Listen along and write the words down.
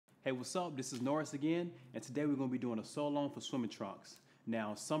Hey, what's up? This is Norris again, and today we're going to be doing a sew-along for swimming trunks.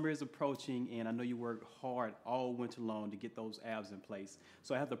 Now, summer is approaching, and I know you work hard all winter long to get those abs in place.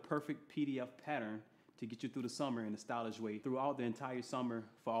 So I have the perfect PDF pattern to get you through the summer in a stylish way throughout the entire summer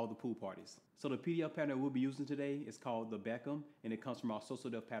for all the pool parties. So the PDF pattern we'll be using today is called the Beckham, and it comes from our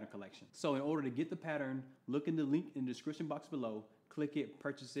SEWSEWDEF pattern collection. So in order to get the pattern, look in the link in the description box below, click it,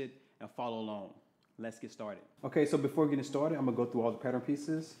 purchase it, and follow along. Let's get started. Okay, so before getting started, I'm gonna go through all the pattern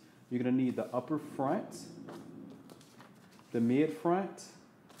pieces. You're gonna need the upper front, the mid front,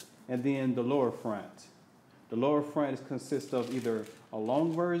 and then the lower front. The lower front consists of either a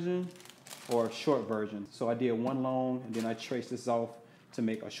long version or a short version. So I did one long and then I traced this off to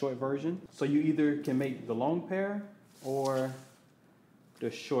make a short version. So you either can make the long pair or the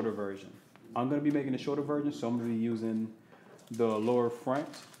shorter version. I'm gonna be making the shorter version, so I'm gonna be using the lower front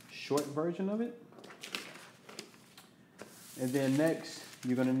short version of it. And then next,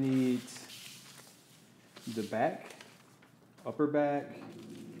 you're gonna need the back, upper back,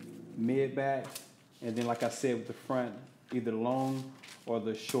 mid back, and then like I said with the front, either the long or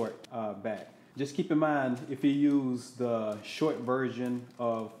the short back. Just keep in mind, if you use the short version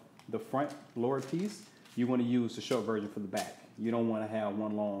of the front lower piece, you wanna use the short version for the back. You don't wanna have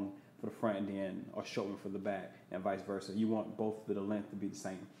one long for the front and then a short one for the back and vice versa. You want both of the length to be the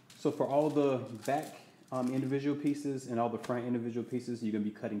same. So for all the back individual pieces and all the front individual pieces, you're gonna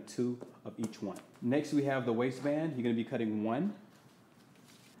be cutting 2 of each one. Next we have the waistband, you're gonna be cutting 1.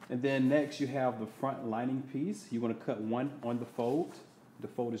 And then next you have the front lining piece, you wanna cut 1 on the fold. The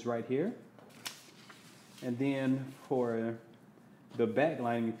fold is right here. And then for the back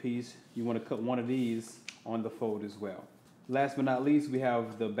lining piece, you wanna cut 1 of these on the fold as well. Last but not least, we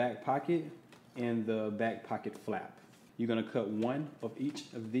have the back pocket and the back pocket flap. You're gonna cut 1 of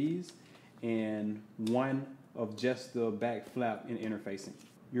each of these and 1 of just the back flap and interfacing.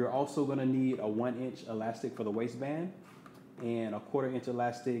 You're also gonna need a 1-inch elastic for the waistband and a 1/4-inch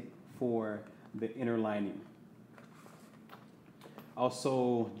elastic for the inner lining.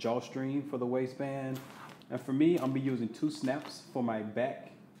 Also drawstring for the waistband. And for me, I'm gonna be using 2 snaps for my back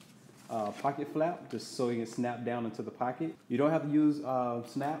pocket flap, just so it can snap down into the pocket. You don't have to use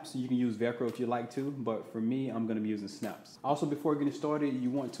snaps, you can use Velcro if you like to, but for me, I'm gonna be using snaps. Also, before getting started, you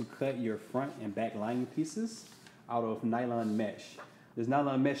want to cut your front and back lining pieces out of nylon mesh. This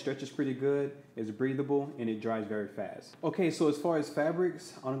nylon mesh stretches pretty good, it's breathable, and it dries very fast. Okay, so as far as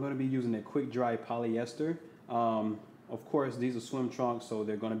fabrics, I'm gonna be using a quick dry polyester. Of course, these are swim trunks, so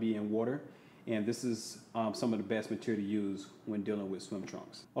they're gonna be in water. And this is some of the best material to use when dealing with swim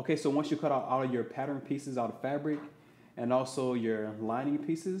trunks. Okay, so once you cut out all of your pattern pieces out of fabric and also your lining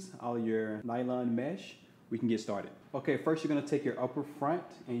pieces out of your nylon mesh, we can get started. Okay, first you're gonna take your upper front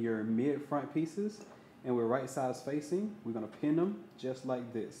and your mid front pieces, and with right sides facing, we're gonna pin them just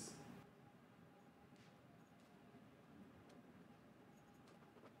like this.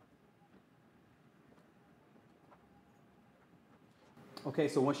 Okay,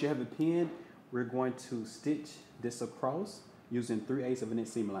 so once you have it pinned, we're going to stitch this across using 3/8 of an inch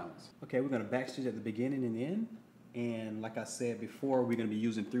seam allowance. Okay, we're gonna back stitch at the beginning and end. And like I said before, we're gonna be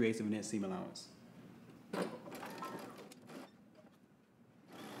using 3/8 of an inch seam allowance.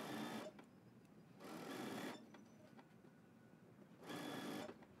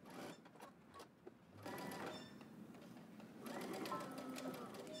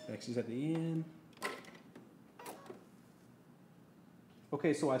 Back stitch at the end.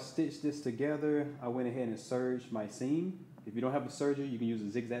 Okay, so I stitched this together. I went ahead and serged my seam. If you don't have a serger, you can use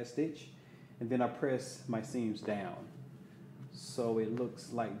a zigzag stitch. And then I press my seams down. So it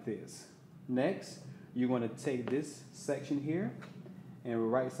looks like this. Next, you're gonna take this section here, and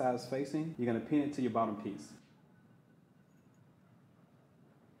with right sides facing, you're gonna pin it to your bottom piece.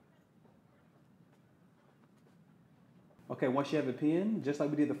 Okay, once you have it pinned, just like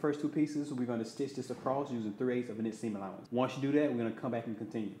we did the first 2 pieces, we're gonna stitch this across using 3/8 of an inch seam allowance. Once you do that, we're gonna come back and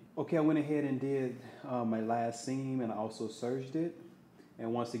continue. Okay, I went ahead and did my last seam, and I also serged it.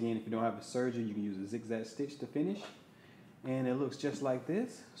 And once again, if you don't have a serger, you can use a zigzag stitch to finish. And it looks just like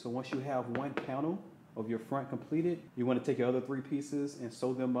this. So once you have 1 panel of your front completed, you wanna take your other 3 pieces and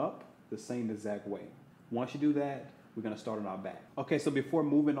sew them up the same exact way. Once you do that, we're gonna start on our back. Okay, so before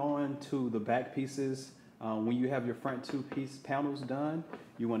moving on to the back pieces, when you have your front 2 panels done,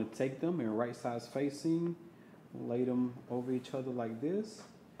 you want to take them in right sides facing, lay them over each other like this,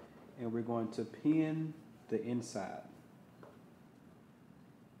 and we're going to pin the inside.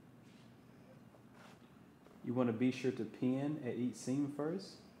 You want to be sure to pin at each seam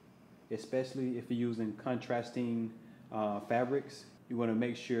first, especially if you're using contrasting fabrics. You want to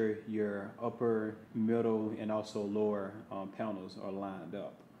make sure your upper, middle, and also lower panels are lined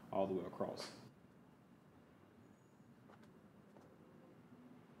up. all the way across.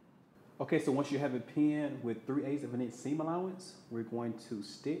 Okay, so once you have it pinned with 3/8 of an inch seam allowance, we're going to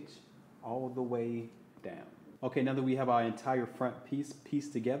stitch all the way down. Okay, now that we have our entire front piece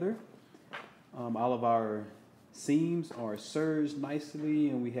together, all of our seams are serged nicely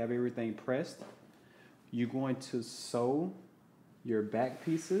and we have everything pressed. You're going to sew your back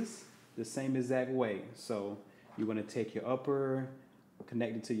pieces the same exact way. So you're going to take your upper,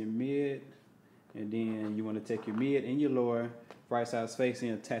 connect it to your mid, and then you want to take your mid and your lower, right side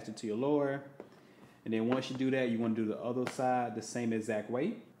facing, attach it to your lower. And then once you do that, you want to do the other side the same exact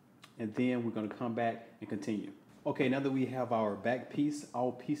way. And then we're going to come back and continue. Okay, now that we have our back piece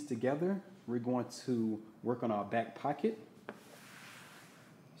all pieced together, we're going to work on our back pocket.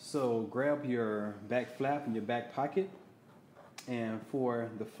 So grab your back flap and your back pocket. And for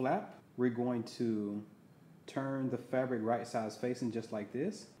the flap, we're going to turn the fabric right sides facing just like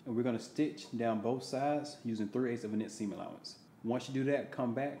this. And we're going to stitch down both sides using 3/8 of an inch seam allowance. Once you do that,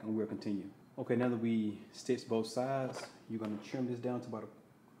 come back and we'll continue. Okay, now that we stitched both sides, you're going to trim this down to about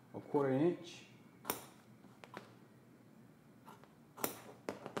a 1/4 inch.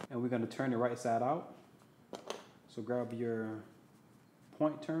 And we're going to turn the right side out. So grab your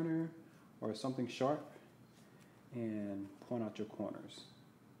point turner or something sharp and point out your corners.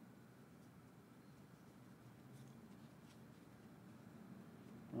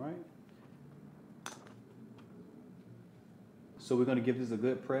 All right. So we're going to give this a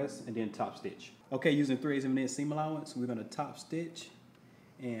good press and then top stitch. Okay, using 3/8 of an inch seam allowance, we're going to top stitch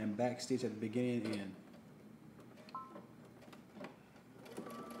and back stitch at the beginning and end.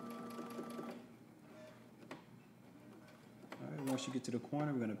 All right, once you get to the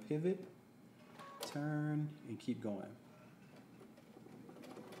corner, we're going to pivot, turn, and keep going.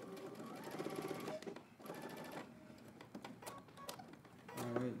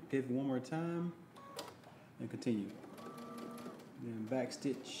 All right, pivot one more time and continue. Then back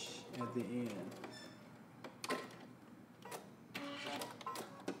stitch at the end.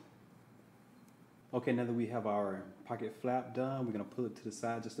 Okay, now that we have our pocket flap done, we're going to pull it to the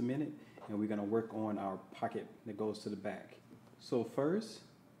side just a minute and we're going to work on our pocket that goes to the back. So first,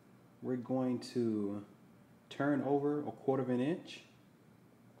 we're going to turn over a 1/4 inch,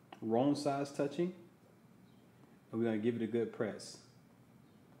 wrong sides touching, and we're going to give it a good press.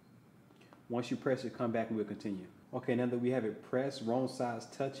 Once you press it, come back and we'll continue. Okay, now that we have it pressed, wrong sides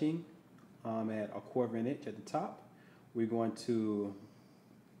touching at a 1/4 inch at the top, we're going to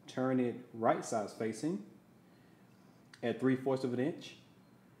turn it right sides facing at 3/4 of an inch,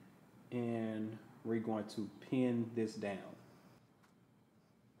 and we're going to pin this down.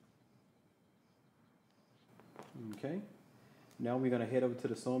 Okay, now we're going to head over to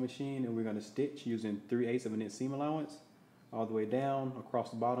the sewing machine and we're going to stitch using 3/8 of an inch seam allowance all the way down,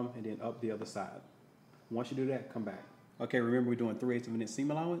 across the bottom, and then up the other side. Once you do that, come back. Okay, remember we're doing 3/8 of an inch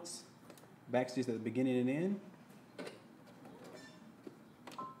seam allowance, back stitch at the beginning and end.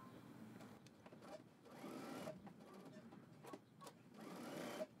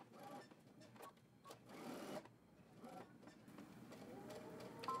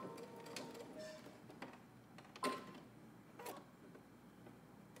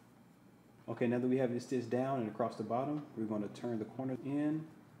 Okay, now that we have it stitched down and across the bottom, we're going to turn the corner in.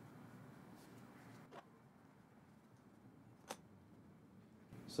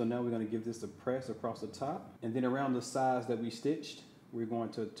 So now we're going to give this a press across the top, and then around the sides that we stitched, we're going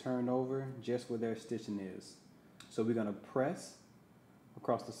to turn over just where their stitching is. So we're going to press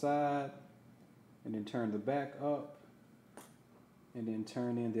across the side, and then turn the back up, and then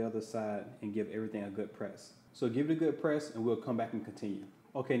turn in the other side and give everything a good press. So give it a good press and we'll come back and continue.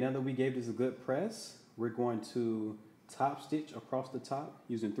 Okay, now that we gave this a good press, we're going to top stitch across the top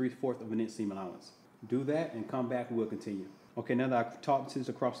using 3/4 of an inch seam allowance. Do that and come back and we'll continue. Okay, now that I've top stitched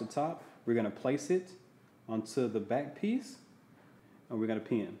across the top, we're going to place it onto the back piece and we're going to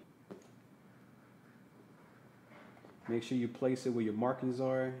pin. Make sure you place it where your markings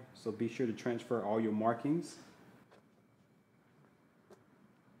are, so be sure to transfer all your markings.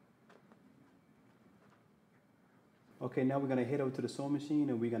 Okay, now we're going to head over to the sewing machine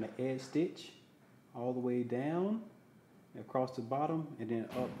and we're going to edge stitch all the way down, across the bottom, and then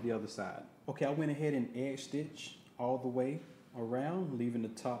up the other side. Okay, I went ahead and edge stitch all the way around, leaving the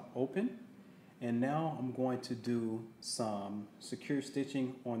top open. And now I'm going to do some secure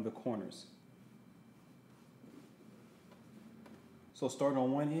stitching on the corners. So starting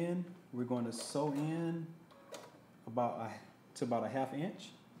on one end, we're going to sew in about a 1/2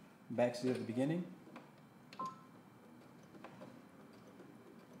 inch, back stitch at the beginning.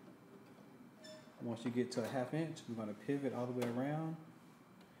 Once you get to a 1/2 inch, we're going to pivot all the way around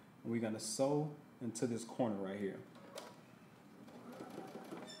We're gonna sew into this corner right here.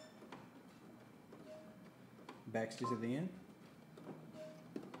 Back stitch at the end.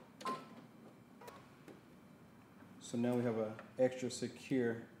 So now we have an extra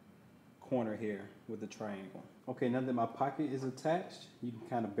secure corner here with the triangle. Okay, now that my pocket is attached, you can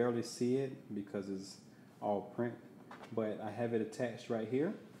kind of barely see it because it's all print, but I have it attached right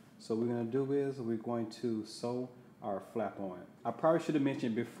here. So what we're gonna do is we're going to sew our flap on. I probably should have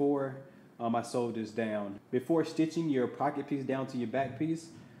mentioned before I sewed this down. Before stitching your pocket piece down to your back piece,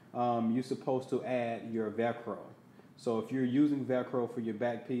 you're supposed to add your Velcro. So if you're using Velcro for your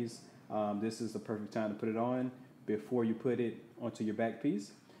back piece, this is the perfect time to put it on before you put it onto your back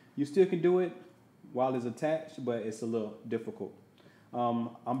piece. You still can do it while it's attached, but it's a little difficult.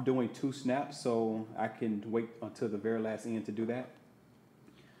 I'm doing 2 snaps, so I can wait until the very last end to do that.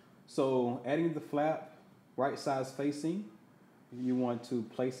 So adding the flap, right size facing, you want to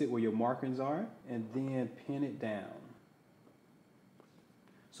place it where your markings are and then pin it down.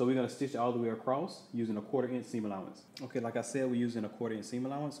 So we're gonna stitch all the way across using a 1/4 inch seam allowance. Okay, like I said, we're using a 1/4 inch seam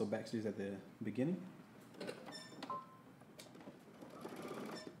allowance, so back stitch at the beginning.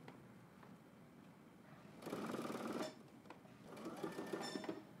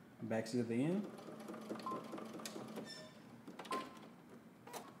 Back stitch at the end.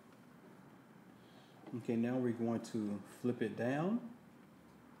 Okay, now we're going to flip it down,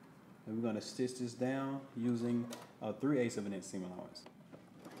 and we're going to stitch this down using a 3/8 of an inch seam allowance.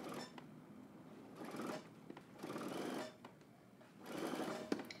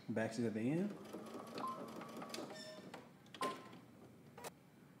 Back stitch at the end.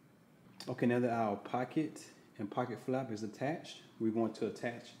 Okay, now that our pocket and pocket flap is attached, we're going to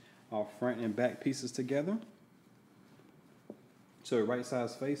attach our front and back pieces together. So right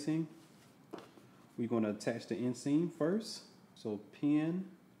size facing, we're going to attach the inseam first. So pin.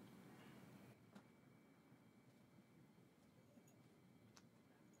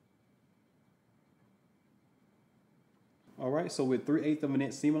 All right, so with 3/8 of an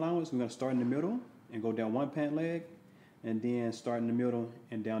inch seam allowance, we're going to start in the middle and go down one pant leg, and then start in the middle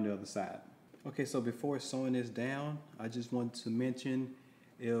and down the other side. Okay, so before sewing this down, I just want to mention,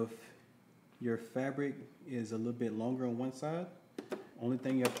 if your fabric is a little bit longer on one side, only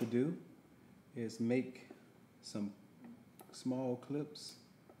thing you have to do is make some small clips,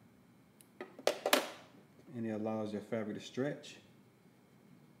 and it allows your fabric to stretch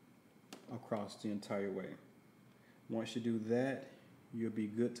across the entire way. Once you do that, you'll be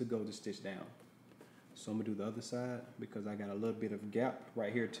good to go to stitch down. So I'm gonna do the other side because I got a little bit of gap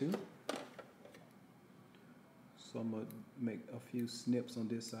right here too. So I'm gonna make a few snips on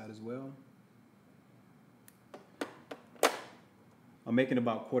this side as well. I'm making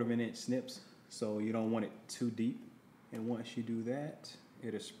about 1/4 inch snips, so you don't want it too deep. And once you do that,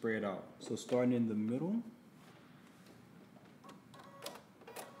 it'll spread out. So starting in the middle,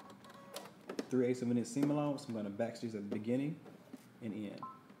 3/8 of an inch seam allowance, I'm gonna back stitch at the beginning and end.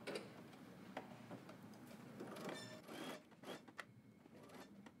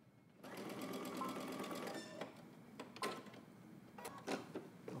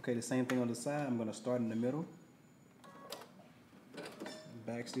 Okay, the same thing on the side. I'm gonna start in the middle,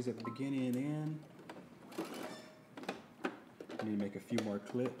 back stitch at the beginning and end. I need to make a few more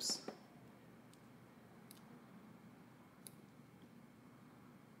clips.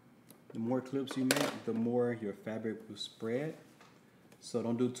 The more clips you make, the more your fabric will spread. So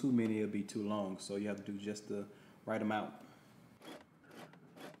don't do too many, it'll be too long. So you have to do just the right amount.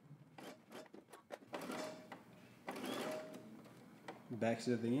 Back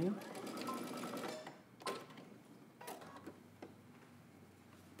stitch at the end.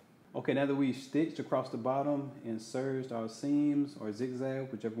 Okay, now that we've stitched across the bottom and serged our seams or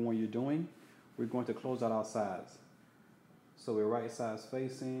zigzag, whichever one you're doing, we're going to close out our sides. So we're right sides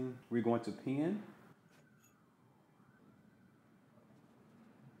facing, we're going to pin.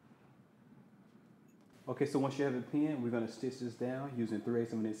 Okay, so once you have it pinned, we're going to stitch this down using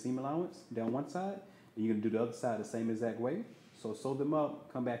 3/8 of an inch seam allowance down one side, and you're going to do the other side the same exact way. So sew them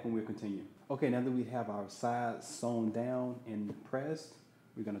up, come back and we'll continue. Okay, now that we have our sides sewn down and pressed,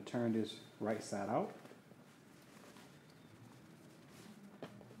 we're going to turn this right side out.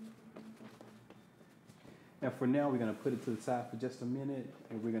 And for now, we're going to put it to the side for just a minute,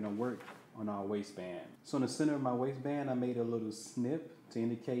 and we're going to work on our waistband. So in the center of my waistband, I made a little snip to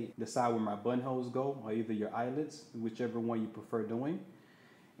indicate the side where my buttonholes go, or either your eyelets, whichever one you prefer doing.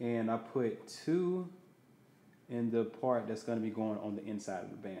 And I put 2 in the part that's going to be going on the inside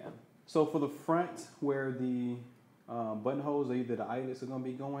of the band. So for the front, where the buttonholes or either the eyelets are going to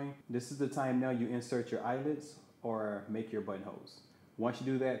be going, this is the time now you insert your eyelets or make your buttonholes. Once you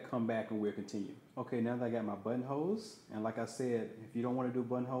do that, come back and we'll continue. Okay, now that I got my buttonholes, and like I said, if you don't want to do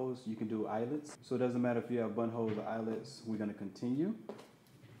buttonholes, you can do eyelets. So it doesn't matter if you have buttonholes or eyelets, we're gonna continue.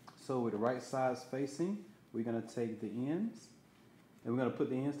 So with the right sides facing, we're gonna take the ends, and we're gonna put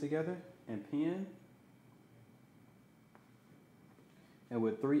the ends together and pin. And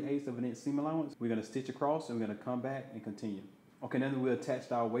with 3/8 of an inch seam allowance, we're gonna stitch across and we're gonna come back and continue. Okay, now that we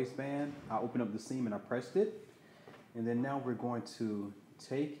attached our waistband, I opened up the seam and I pressed it. And then now we're going to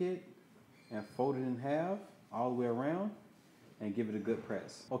take it and fold it in half all the way around and give it a good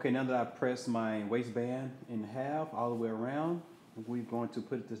press. Okay, now that I pressed my waistband in half all the way around, we're going to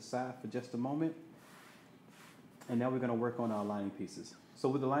put it to the side for just a moment. And now we're gonna work on our lining pieces. So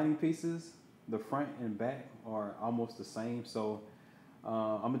with the lining pieces, the front and back are almost the same. So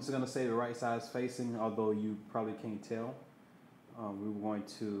I'm just gonna say the right side's facing, although you probably can't tell. We're going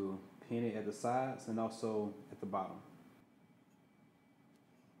to pin it at the sides and also at the bottom.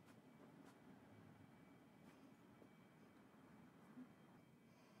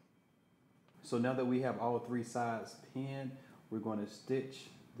 So now that we have all 3 sides pinned, we're going to stitch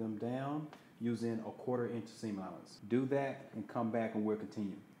them down using a 1/4 inch seam allowance. Do that and come back and we'll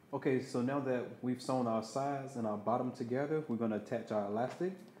continue. Okay, so now that we've sewn our sides and our bottom together, we're going to attach our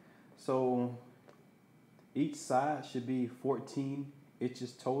elastic. So each side should be 14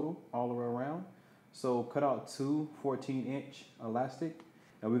 inches total all the way around. So cut out 2 14-inch elastic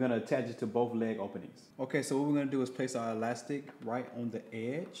and we're going to attach it to both leg openings. Okay, so what we're going to do is place our elastic right on the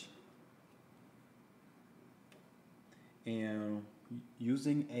edge. And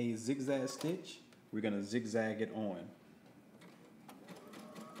using a zigzag stitch, we're going to zigzag it on.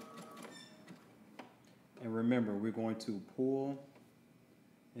 And remember, we're going to pull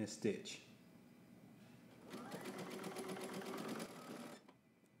and stitch.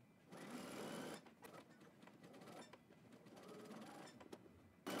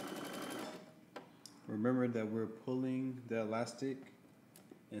 Remember that we're pulling the elastic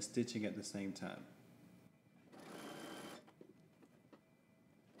and stitching at the same time.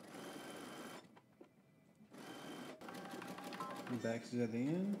 Back to the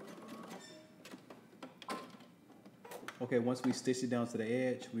end. Okay, once we stitch it down to the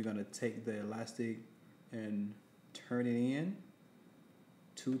edge, we're going to take the elastic and turn it in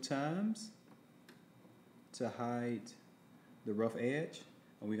 2 times to hide the rough edge,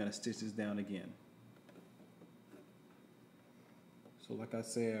 and we're going to stitch this down again. So like I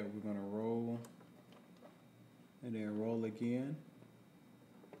said, we're going to roll and then roll again.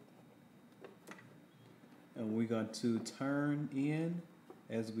 And we're going to turn in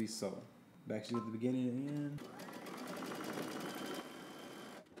as we sew. Back to the beginning and end.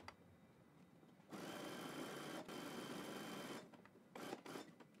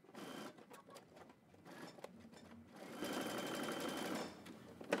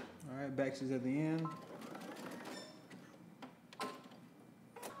 All right, back to at the end.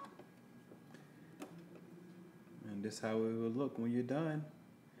 And this is how it will look when you're done.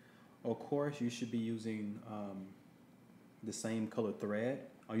 Of course, you should be using the same color thread.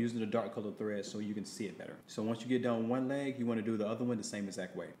 I'm using the dark color thread so you can see it better. So once you get done one leg, you want to do the other one the same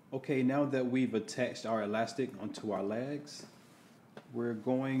exact way. Okay, now that we've attached our elastic onto our legs, we're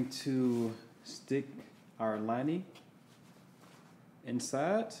going to stick our lining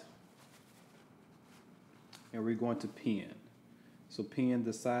inside and we're going to pin. So pin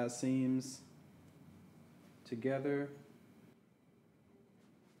the side seams together.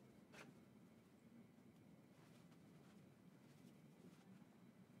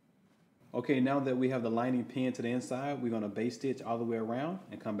 Okay, now that we have the lining pinned to the inside, we're going to base stitch all the way around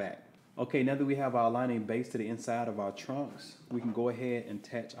and come back. Okay, now that we have our lining based to the inside of our trunks, we can go ahead and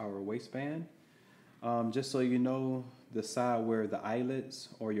attach our waistband. Just so you know, the side where the eyelets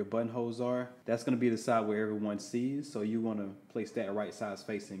or your buttonholes are, that's going to be the side where everyone sees, so you want to place that right size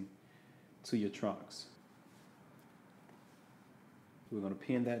facing to your trunks. We're going to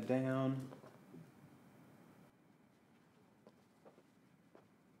pin that down.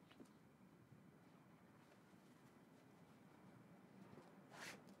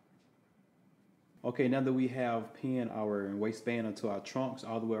 Okay, now that we have pinned our waistband onto our trunks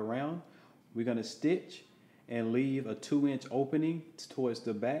all the way around, we're going to stitch and leave a 2-inch opening towards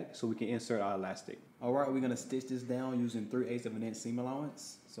the back so we can insert our elastic. All right, we're going to stitch this down using 3/8 of an inch seam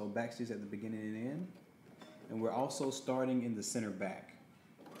allowance. So back stitch at the beginning and end. And we're also starting in the center back.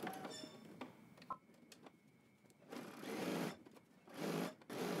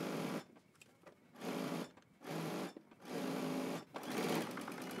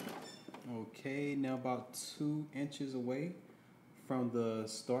 Okay, now about 2 inches away from the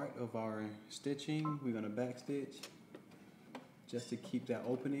start of our stitching, we're going to back stitch just to keep that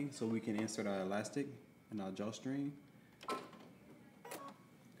opening so we can insert our elastic and our drawstring.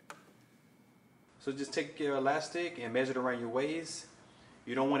 So just take your elastic and measure it around your waist.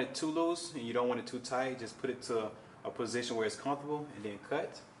 You don't want it too loose and you don't want it too tight. Just put it to a position where it's comfortable and then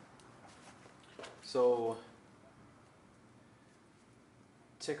cut. So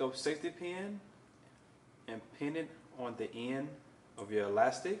take a safety pin and pin it on the end of your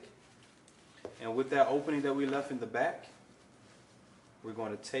elastic. And with that opening that we left in the back, we're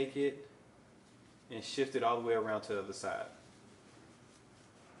going to take it and shift it all the way around to the other side.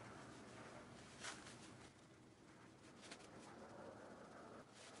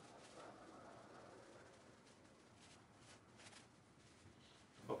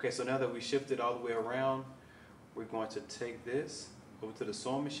 Okay, so now that we shifted all the way around, we're going to take this over to the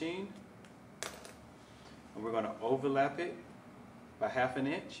sewing machine and we're going to overlap it by 1/2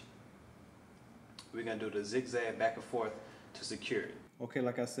 inch. We're going to do the zigzag back and forth to secure it. Okay,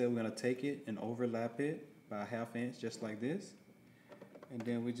 like I said, we're going to take it and overlap it by 1/2 inch just like this. And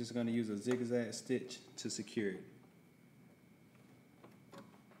then we're just going to use a zigzag stitch to secure it.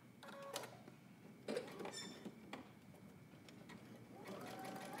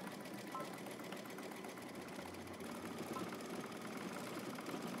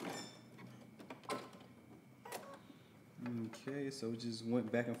 Okay, so we just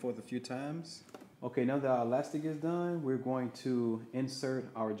went back and forth a few times. Okay, now that our elastic is done, we're going to insert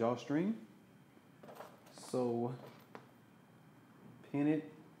our drawstring. So pin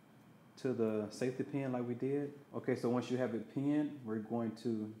it to the safety pin like we did. Okay, so once you have it pinned, we're going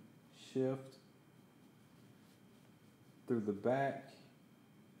to shift through the back,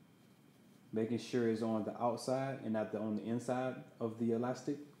 making sure it's on the outside and not on the inside of the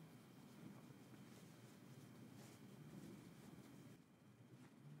elastic.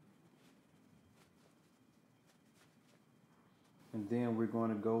 And then we're going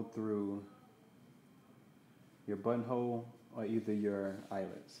to go through your buttonhole or either your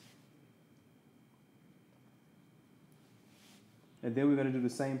eyelets. And then we're going to do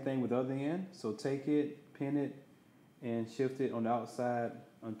the same thing with the other end. So take it, pin it, and shift it on the outside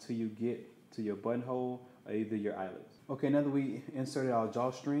until you get to your buttonhole or either your eyelets. Okay, now that we inserted our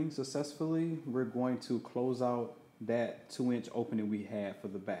drawstring successfully, we're going to close out that 2-inch opening we had for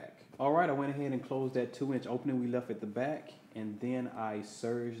the back. All right, I went ahead and closed that 2-inch opening we left at the back, and then I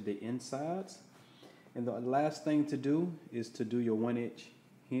serged the insides. And the last thing to do is to do your 1-inch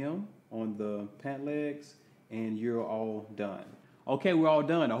hem on the pant legs, and you're all done. Okay, we're all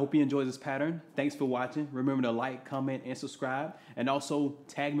done. I hope you enjoyed this pattern. Thanks for watching. Remember to like, comment, and subscribe. And also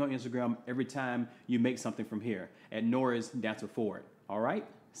tag me on Instagram every time you make something from here at Norris Danta Forward. All right,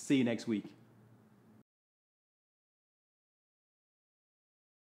 see you next week.